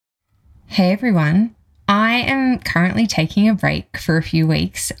Hey everyone, I am currently taking a break for a few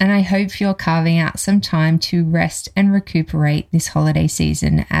weeks and I hope you're carving out some time to rest and recuperate this holiday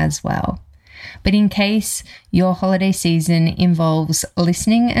season as well. But in case your holiday season involves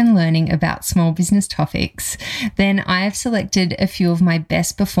listening and learning about small business topics, then I have selected a few of my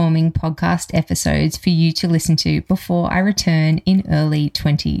best performing podcast episodes for you to listen to before I return in early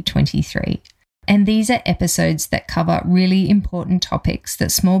 2023. And these are episodes that cover really important topics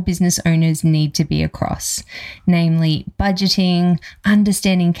that small business owners need to be across, namely budgeting,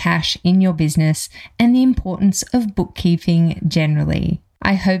 understanding cash in your business, and the importance of bookkeeping generally.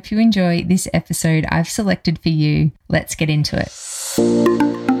 I hope you enjoy this episode I've selected for you. Let's get into it.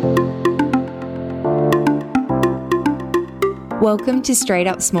 Welcome to Straight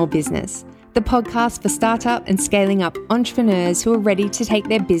Up Small Business, the podcast for startup and scaling up entrepreneurs who are ready to take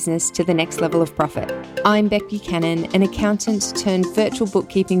their business to the next level of profit. I'm Beck Buchanan, an accountant turned virtual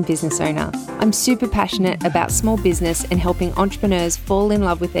bookkeeping business owner. I'm super passionate about small business and helping entrepreneurs fall in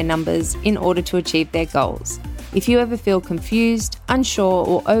love with their numbers in order to achieve their goals. If you ever feel confused, unsure,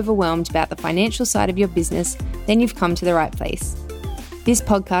 or overwhelmed about the financial side of your business, then you've come to the right place. This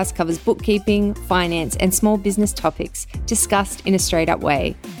podcast covers bookkeeping, finance, and small business topics discussed in a straight-up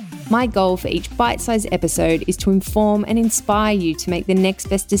way. My goal for each bite-sized episode is to inform and inspire you to make the next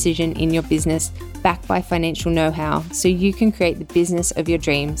best decision in your business, backed by financial know-how, so you can create the business of your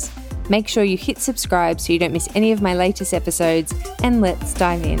dreams. Make sure you hit subscribe so you don't miss any of my latest episodes, and let's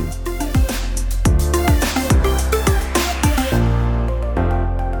dive in.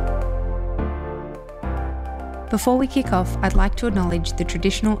 Before we kick off, I'd like to acknowledge the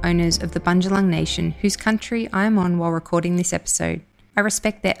traditional owners of the Bundjalung Nation, whose country I am on while recording this episode. I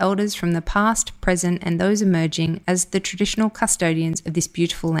respect their elders from the past, present, and those emerging as the traditional custodians of this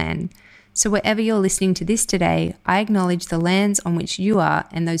beautiful land. So wherever you're listening to this today, I acknowledge the lands on which you are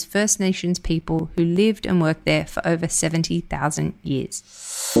and those First Nations people who lived and worked there for over 70,000 years.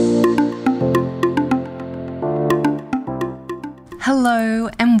 Hello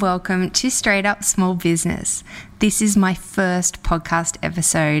and welcome to Straight Up Small Business. This is my first podcast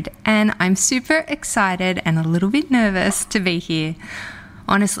episode and I'm super excited and a little bit nervous to be here.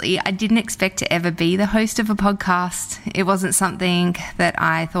 Honestly, I didn't expect to ever be the host of a podcast. It wasn't something that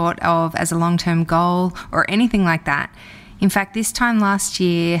I thought of as a long-term goal or anything like that. In fact, this time last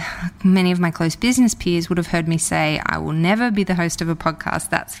year, many of my close business peers would have heard me say, I will never be the host of a podcast,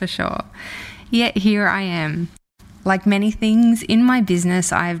 that's for sure. Yet here I am. Like many things in my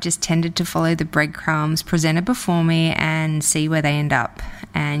business, I have just tended to follow the breadcrumbs presented before me and see where they end up.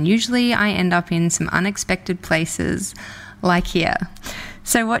 And usually I end up in some unexpected places like here.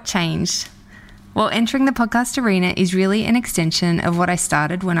 So what changed? Well, entering the podcast arena is really an extension of what I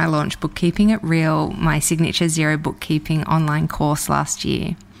started when I launched Bookkeeping at Real, my signature zero bookkeeping online course last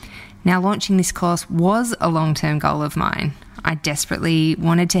year. Now, launching this course was a long-term goal of mine. I desperately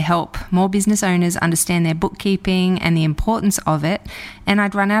wanted to help more business owners understand their bookkeeping and the importance of it, and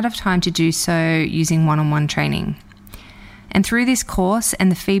I'd run out of time to do so using one-on-one training. And through this course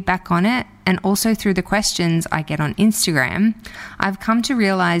and the feedback on it, and also through the questions I get on Instagram, I've come to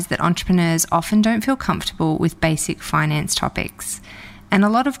realize that entrepreneurs often don't feel comfortable with basic finance topics. And a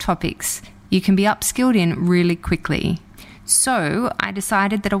lot of topics you can be upskilled in really quickly. So I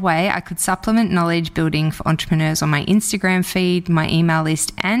decided that a way I could supplement knowledge building for entrepreneurs on my Instagram feed, my email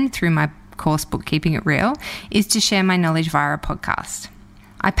list, and through my course Bookkeeping at Real is to share my knowledge via a podcast.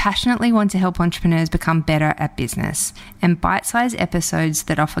 I passionately want to help entrepreneurs become better at business, and bite-sized episodes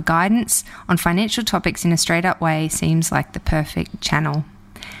that offer guidance on financial topics in a straight-up way seems like the perfect channel.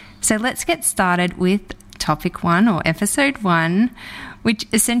 So let's get started with topic 1 or episode 1, which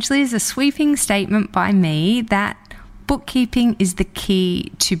essentially is a sweeping statement by me that bookkeeping is the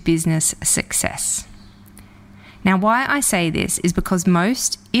key to business success. Now, why I say this is because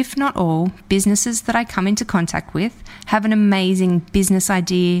most, if not all, businesses that I come into contact with have an amazing business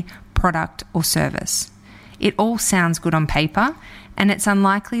idea, product, or service. It all sounds good on paper, and it's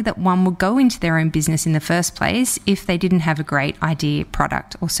unlikely that one would go into their own business in the first place if they didn't have a great idea,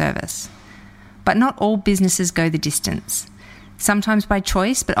 product, or service. But not all businesses go the distance. Sometimes by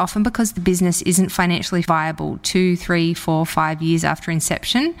choice, but often because the business isn't financially viable 2, 3, 4, 5 years after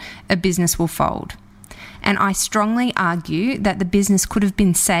inception, a business will fold. And I strongly argue that the business could have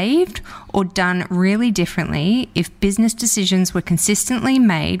been saved or done really differently if business decisions were consistently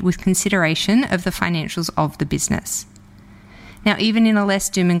made with consideration of the financials of the business. Now, even in a less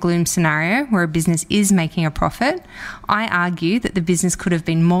doom and gloom scenario where a business is making a profit, I argue that the business could have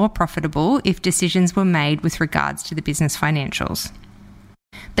been more profitable if decisions were made with regards to the business financials.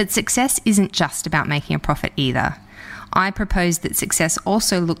 But success isn't just about making a profit either. I propose that success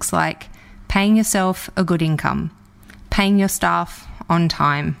also looks like paying yourself a good income, paying your staff on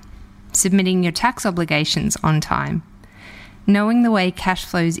time, submitting your tax obligations on time, knowing the way cash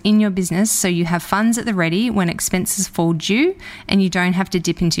flows in your business so you have funds at the ready when expenses fall due and you don't have to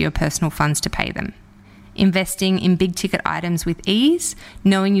dip into your personal funds to pay them. Investing in big ticket items with ease,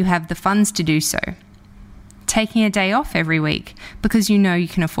 knowing you have the funds to do so. Taking a day off every week because you know you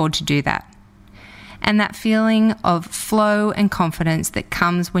can afford to do that. And that feeling of flow and confidence that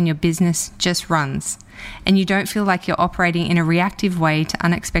comes when your business just runs and you don't feel like you're operating in a reactive way to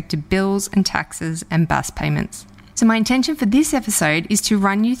unexpected bills and taxes and bus payments. So my intention for this episode is to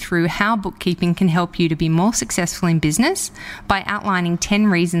run you through how bookkeeping can help you to be more successful in business by outlining 10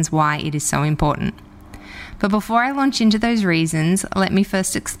 reasons why it is so important. But before I launch into those reasons, let me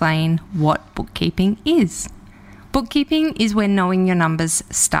first explain what bookkeeping is. Bookkeeping is where knowing your numbers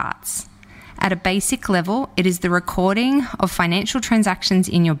starts. At a basic level, it is the recording of financial transactions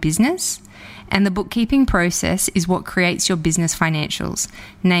in your business, and the bookkeeping process is what creates your business financials,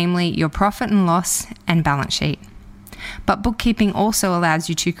 namely your profit and loss and balance sheet. But bookkeeping also allows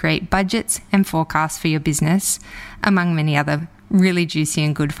you to create budgets and forecasts for your business, among many other really juicy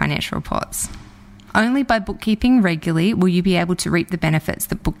and good financial reports. Only by bookkeeping regularly will you be able to reap the benefits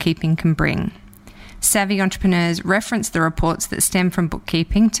that bookkeeping can bring. Savvy entrepreneurs reference the reports that stem from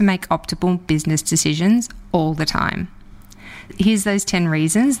bookkeeping to make optimal business decisions all the time. Here's those 10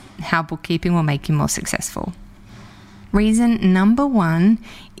 reasons how bookkeeping will make you more successful. Reason number 1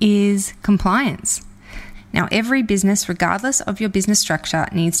 is compliance. Now, every business, regardless of your business structure,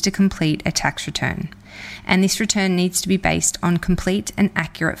 needs to complete a tax return. And this return needs to be based on complete and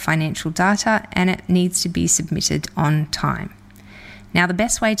accurate financial data, and it needs to be submitted on time. Now, the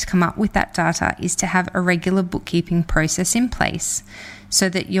best way to come up with that data is to have a regular bookkeeping process in place so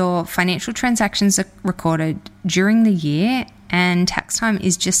that your financial transactions are recorded during the year and tax time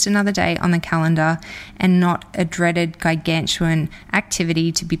is just another day on the calendar and not a dreaded gargantuan activity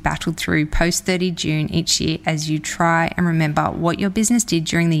to be battled through post 30 June each year as you try and remember what your business did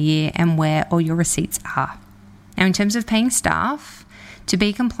during the year and where all your receipts are. Now, in terms of paying staff, to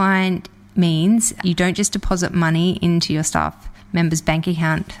be compliant means you don't just deposit money into your staff members' bank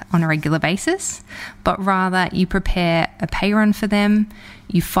account on a regular basis, but rather you prepare a pay run for them,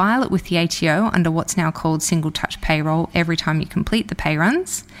 you file it with the ATO under what's now called single touch payroll every time you complete the pay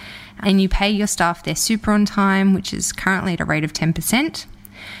runs, and you pay your staff their super on time, which is currently at a rate of 10%,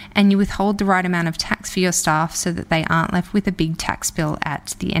 and you withhold the right amount of tax for your staff so that they aren't left with a big tax bill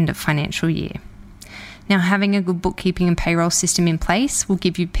at the end of financial year. Now, having a good bookkeeping and payroll system in place will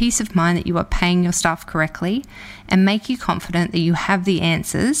give you peace of mind that you are paying your staff correctly and make you confident that you have the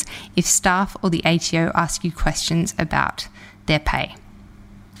answers if staff or the ATO ask you questions about their pay.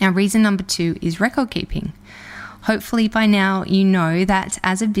 Now, reason number 2 is record keeping. Hopefully by now you know that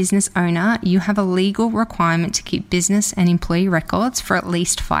as a business owner, you have a legal requirement to keep business and employee records for at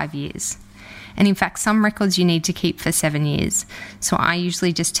least 5 years. And in fact, some records you need to keep for 7 years. So I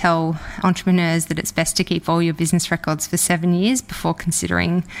usually just tell entrepreneurs that it's best to keep all your business records for 7 years before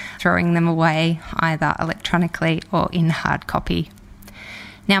considering throwing them away either electronically or in hard copy.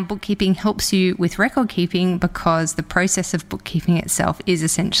 Now, bookkeeping helps you with record keeping because the process of bookkeeping itself is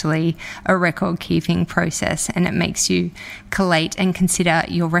essentially a record keeping process, and it makes you collate and consider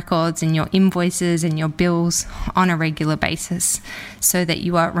your records and your invoices and your bills on a regular basis so that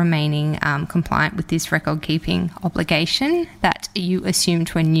you are remaining compliant with this record keeping obligation that you assumed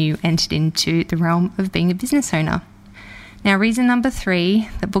when you entered into the realm of being a business owner. Now, reason number 3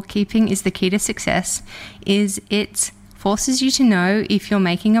 that bookkeeping is the key to success is it forces you to know if you're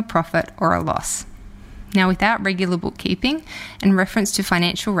making a profit or a loss. Now, without regular bookkeeping and reference to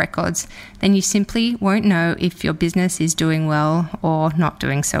financial records, then you simply won't know if your business is doing well or not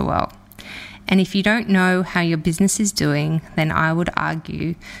doing so well. And if you don't know how your business is doing, then I would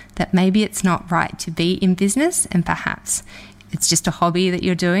argue that maybe it's not right to be in business, and perhaps it's just a hobby that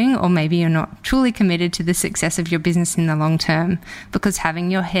you're doing, or maybe you're not truly committed to the success of your business in the long term, because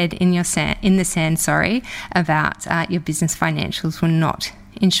having your head in the sand about your business financials will not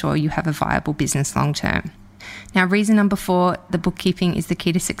ensure you have a viable business long term. Now, reason number 4, the bookkeeping is the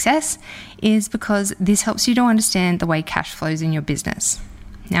key to success, is because this helps you to understand the way cash flows in your business.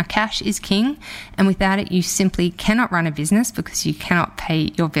 Now, cash is king, and without it, you simply cannot run a business because you cannot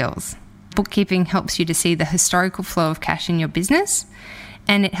pay your bills. Bookkeeping helps you to see the historical flow of cash in your business,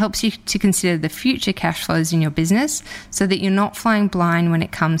 and it helps you to consider the future cash flows in your business so that you're not flying blind when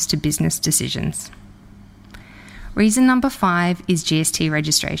it comes to business decisions. Reason number 5 is GST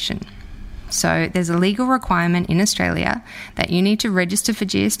registration. So there's a legal requirement in Australia that you need to register for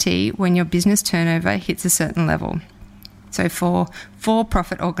GST when your business turnover hits a certain level. So for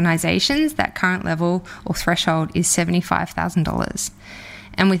for-profit organisations, that current level or threshold is $75,000.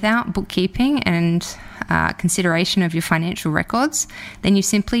 And without bookkeeping and consideration of your financial records, then you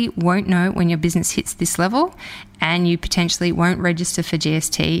simply won't know when your business hits this level, and you potentially won't register for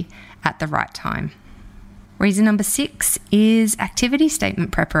GST at the right time. Reason number 6 is activity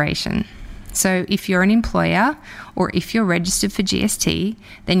statement preparation. So if you're an employer or if you're registered for GST,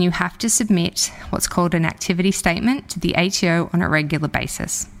 then you have to submit what's called an activity statement to the ATO on a regular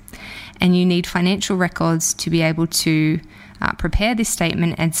basis. And you need financial records to be able to prepare this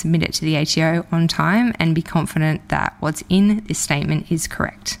statement and submit it to the ATO on time and be confident that what's in this statement is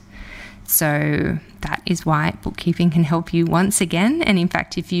correct. So that is why bookkeeping can help you once again. And in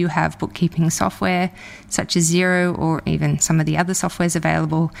fact, if you have bookkeeping software such as Xero or even some of the other softwares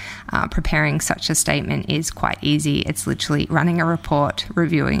available, preparing such a statement is quite easy. It's literally running a report,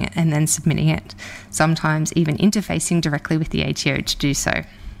 reviewing it, and then submitting it, sometimes even interfacing directly with the ATO to do so.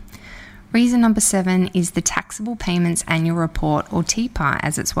 Reason number 7 is the Taxable Payments Annual Report, or TPAR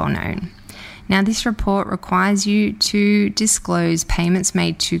as it's well known. Now, this report requires you to disclose payments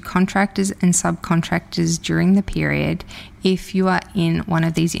made to contractors and subcontractors during the period if you are in one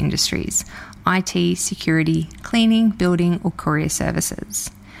of these industries: IT, security, cleaning, building, or courier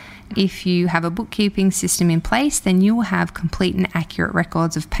services. If you have a bookkeeping system in place, then you will have complete and accurate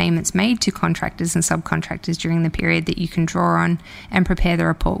records of payments made to contractors and subcontractors during the period that you can draw on and prepare the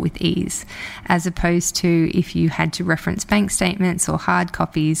report with ease, as opposed to if you had to reference bank statements or hard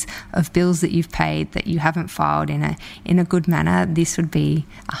copies of bills that you've paid that you haven't filed in a good manner. This would be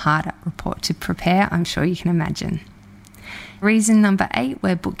a harder report to prepare, I'm sure you can imagine. Reason number 8,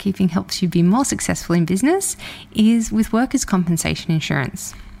 where bookkeeping helps you be more successful in business, is with workers' compensation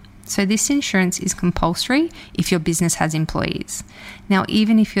insurance. So this insurance is compulsory if your business has employees. Now,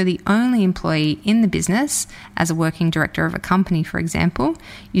 even if you're the only employee in the business, as a working director of a company, for example,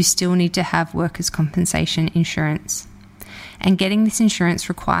 you still need to have workers' compensation insurance. And getting this insurance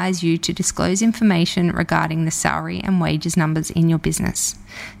requires you to disclose information regarding the salary and wages numbers in your business.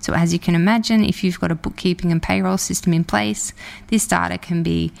 So as you can imagine, if you've got a bookkeeping and payroll system in place, this data can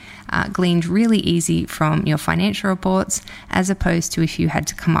be gleaned really easy from your financial reports, as opposed to if you had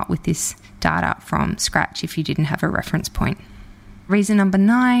to come up with this data from scratch if you didn't have a reference point. Reason number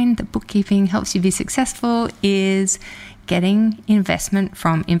 9 that bookkeeping helps you be successful is getting investment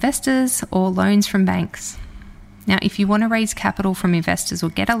from investors or loans from banks. Now, if you want to raise capital from investors or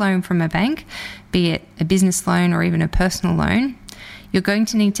get a loan from a bank, be it a business loan or even a personal loan, you're going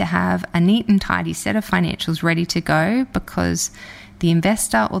to need to have a neat and tidy set of financials ready to go, because the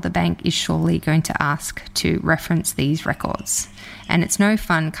investor or the bank is surely going to ask to reference these records. And it's no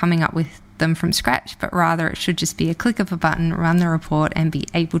fun coming up with them from scratch, but rather it should just be a click of a button, run the report, and be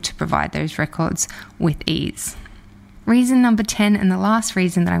able to provide those records with ease. Reason number 10, and the last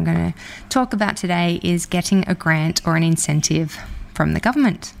reason that I'm going to talk about today, is getting a grant or an incentive from the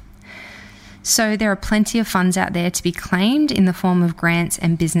government. So there are plenty of funds out there to be claimed in the form of grants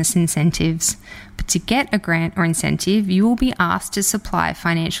and business incentives. But to get a grant or incentive, you will be asked to supply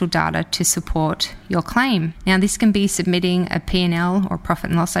financial data to support your claim. Now, this can be submitting a P&L, or profit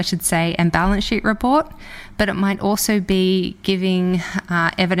and loss, I should say, and balance sheet report, but it might also be giving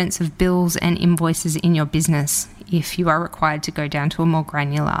evidence of bills and invoices in your business if you are required to go down to a more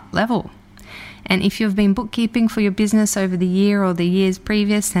granular level. And if you've been bookkeeping for your business over the year or the years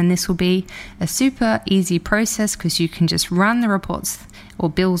previous, then this will be a super easy process, because you can just run the reports or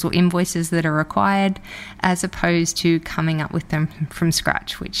bills or invoices that are required, as opposed to coming up with them from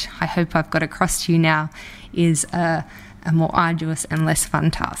scratch, which I hope I've got across to you now is a more arduous and less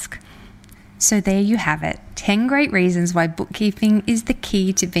fun task. So there you have it, 10 great reasons why bookkeeping is the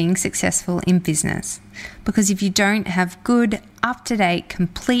key to being successful in business. Because if you don't have good, up-to-date,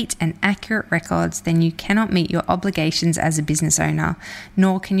 complete and accurate records, then you cannot meet your obligations as a business owner,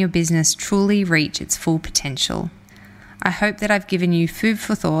 nor can your business truly reach its full potential. I hope that I've given you food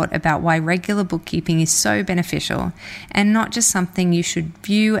for thought about why regular bookkeeping is so beneficial, and not just something you should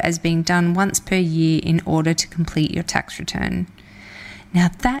view as being done once per year in order to complete your tax return. Now,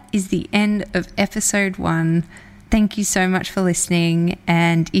 that is the end of episode 1. Thank you so much for listening.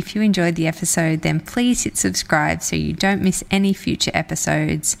 And if you enjoyed the episode, then please hit subscribe so you don't miss any future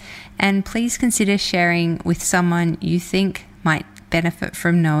episodes. And please consider sharing with someone you think might benefit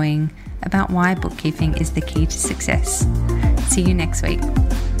from knowing about why bookkeeping is the key to success. See you next week.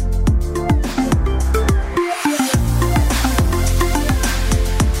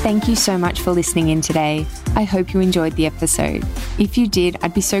 Thank you so much for listening in today. I hope you enjoyed the episode. If you did,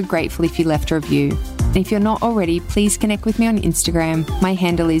 I'd be so grateful if you left a review. And if you're not already, please connect with me on Instagram. My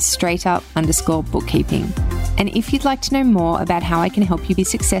handle is straightup_bookkeeping. And if you'd like to know more about how I can help you be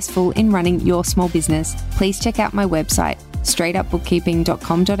successful in running your small business, please check out my website,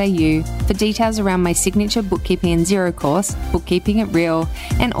 straightupbookkeeping.com.au, for details around my signature bookkeeping and zero course, Bookkeeping at Real,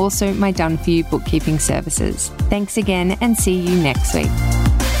 and also my done-for-you bookkeeping services. Thanks again, and see you next week.